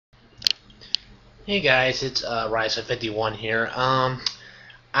Hey guys, it's Rise51 here.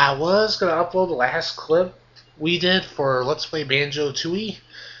 I was gonna upload the last clip we did for Let's Play Banjo-Tooie.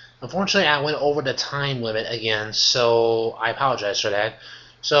 Unfortunately, I went over the time limit again, so I apologize for that.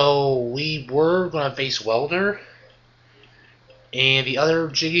 So we were gonna face Weldar, and the other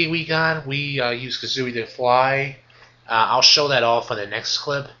jiggy we got, we used Kazooie to fly. I'll show that off on the next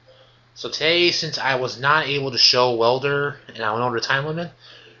clip. So today, since I was not able to show Weldar and I went over the time limit,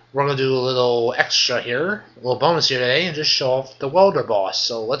 we're going to do a little extra here, a little bonus here today, and just show off the Weldar boss.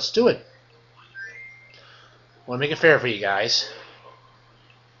 So let's do it. I want to make it fair for you guys.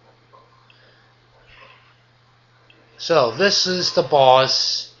 So this is the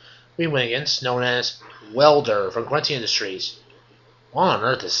boss we went against, known as Weldar from Grunty Industries. What on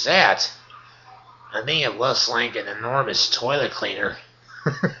earth is that? I think it looks like an enormous toilet cleaner.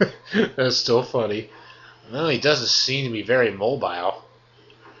 That's still funny. Well, he doesn't seem to be very mobile.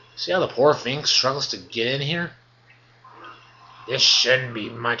 See how the poor thing struggles to get in here? This shouldn't be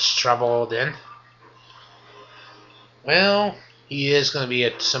much trouble then. Well, he is going to be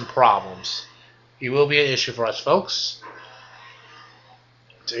at some problems. He will be an issue for us, folks.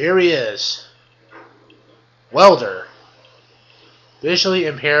 So here he is. Weldar. Visually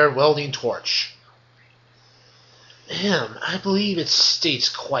impaired welding torch. I believe it states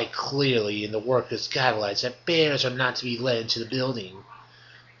quite clearly in the workers' guidelines that bears are not to be led into the building.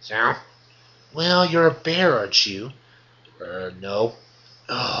 So? Well, you're a bear, aren't you? No.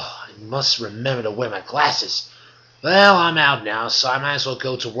 Oh, I must remember to wear my glasses. Well, I'm out now, so I might as well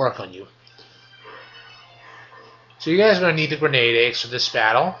go to work on you. So you guys are going to need the grenade eggs for this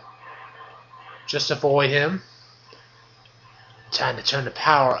battle. Just avoid him. Time to turn the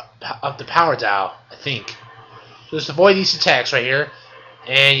power up the power dial, I think. So just avoid these attacks right here.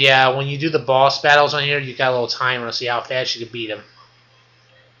 And yeah, when you do the boss battles on here, you got a little timer to see how fast you can beat him.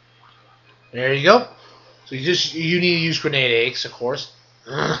 There you go. So you need to use grenade eggs, of course.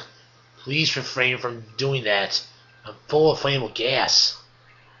 Please refrain from doing that. I'm full of flammable gas.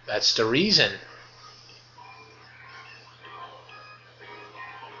 That's the reason.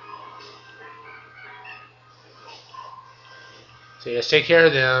 So let's take care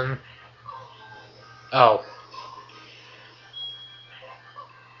of them. Oh.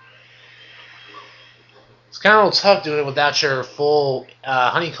 It's kind of a little tough doing it without your full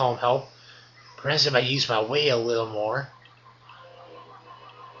honeycomb help. Perhaps if I use my way a little more.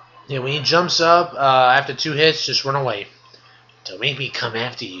 Yeah, when he jumps up after 2 hits, just run away. Don't make me come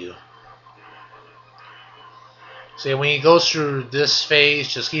after you. So yeah, when he goes through this phase,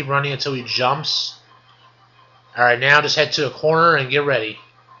 just keep running until he jumps. Alright, now just head to a corner and get ready.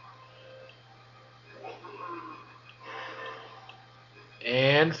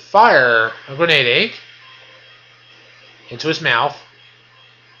 And fire a grenade egg into his mouth.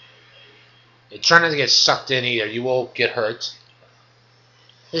 And try not to get sucked in either. You will get hurt.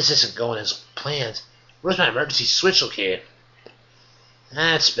 This isn't going as planned. Where's my emergency switch located?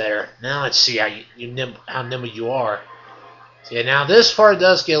 That's better. Now let's see how nimble you are. So yeah, now this part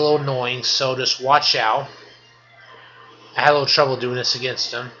does get a little annoying, so just watch out. I had a little trouble doing this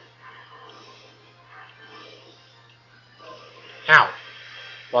against him. Ow.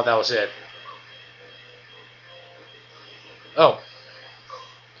 Well, that was it. Oh.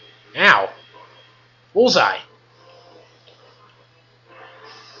 Ow. Bullseye.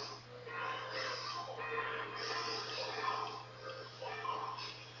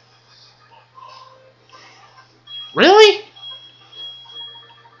 Really?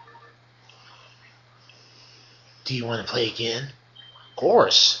 Do you want to play again? Of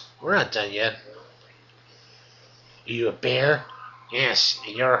course. We're not done yet. Are you a bear? Yes,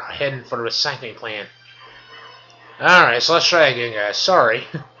 and you're heading for the recycling plant. Alright, so let's try again, guys. Sorry.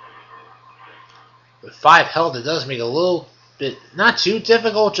 With 5 health, it does make it a little bit, not too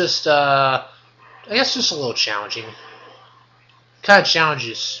difficult, just, I guess just a little challenging. Kind of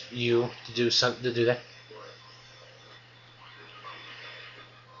challenges you to do something, to do that.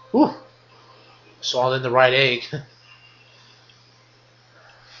 Whew. Swallowed in the right egg.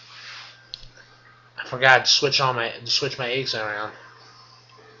 I forgot to switch my eggs around.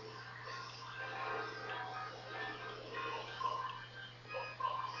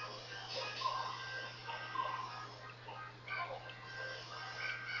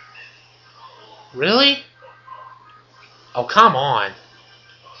 Really? Oh, come on.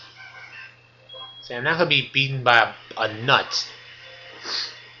 See, I'm not going to be beaten by a nut.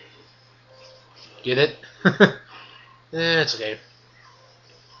 Get it? It's okay.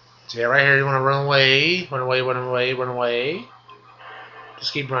 So yeah, right here you want to run away. Run away, run away, run away.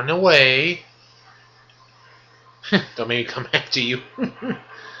 Just keep running away. Don't make me come after you.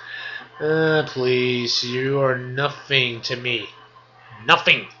 Please, you are nothing to me.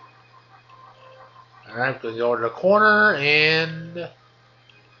 Nothing. Alright, we're going to go to the corner, and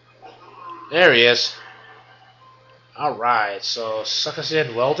there he is. Alright, so suck us in,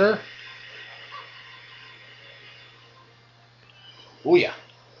 Weldar. Oh yeah.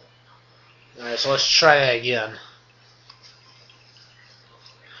 Alright, so let's try that again.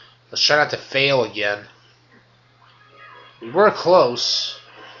 Let's try not to fail again. We were close.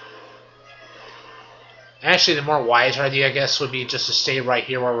 Actually, the more wiser idea, I guess, would be just to stay right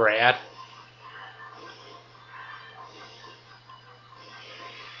here where we're at.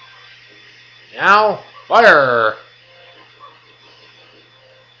 Now, fire!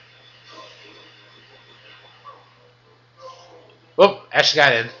 Whoop, actually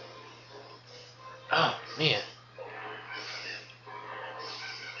got in. Oh, man.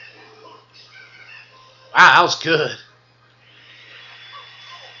 Wow, that was good.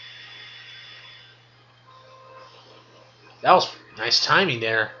 That was nice timing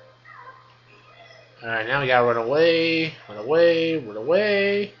there. Alright, now we gotta run away, run away, run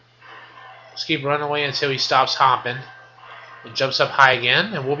away. Let's keep running away until he stops hopping and jumps up high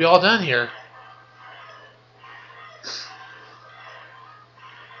again, and we'll be all done here.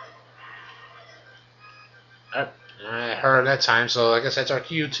 I heard that time, so I guess that's our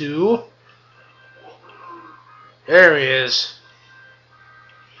cue too. There he is.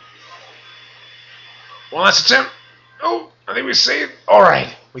 One last attempt. Oh, I think we saved.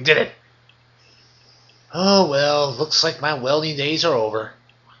 Alright, we did it. Oh well, looks like my welding days are over.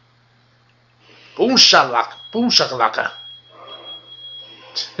 Boom shakalaka, boom shakalaka.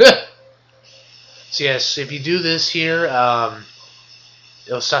 So yes, if you do this here,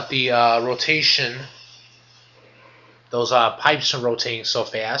 it'll stop the rotation. Those pipes are rotating so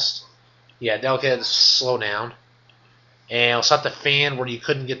fast. Yeah, they'll get it slow down. And it'll stop the fan where you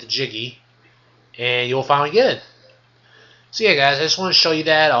couldn't get the jiggy. And you'll finally get it. So yeah, guys, I just want to show you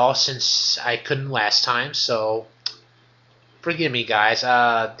that all since I couldn't last time. So forgive me, guys.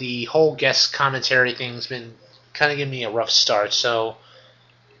 The whole guest commentary thing's been kind of giving me a rough start. So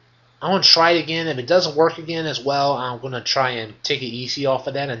I'm going to try it again. If it doesn't work again as well, I'm going to try and take it easy off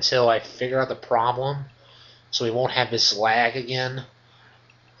of that until I figure out the problem, so we won't have this lag again.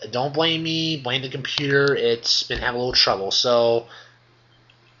 Don't blame me, blame the computer. It's been having a little trouble. So,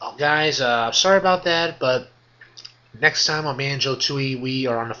 guys, sorry about that, but next time on Banjo-Tooie, we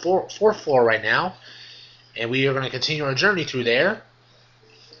are on the fourth floor right now, and we are going to continue our journey through there.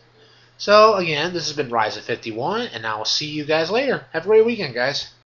 So, again, this has been Rise of 51, and I will see you guys later. Have a great weekend, guys.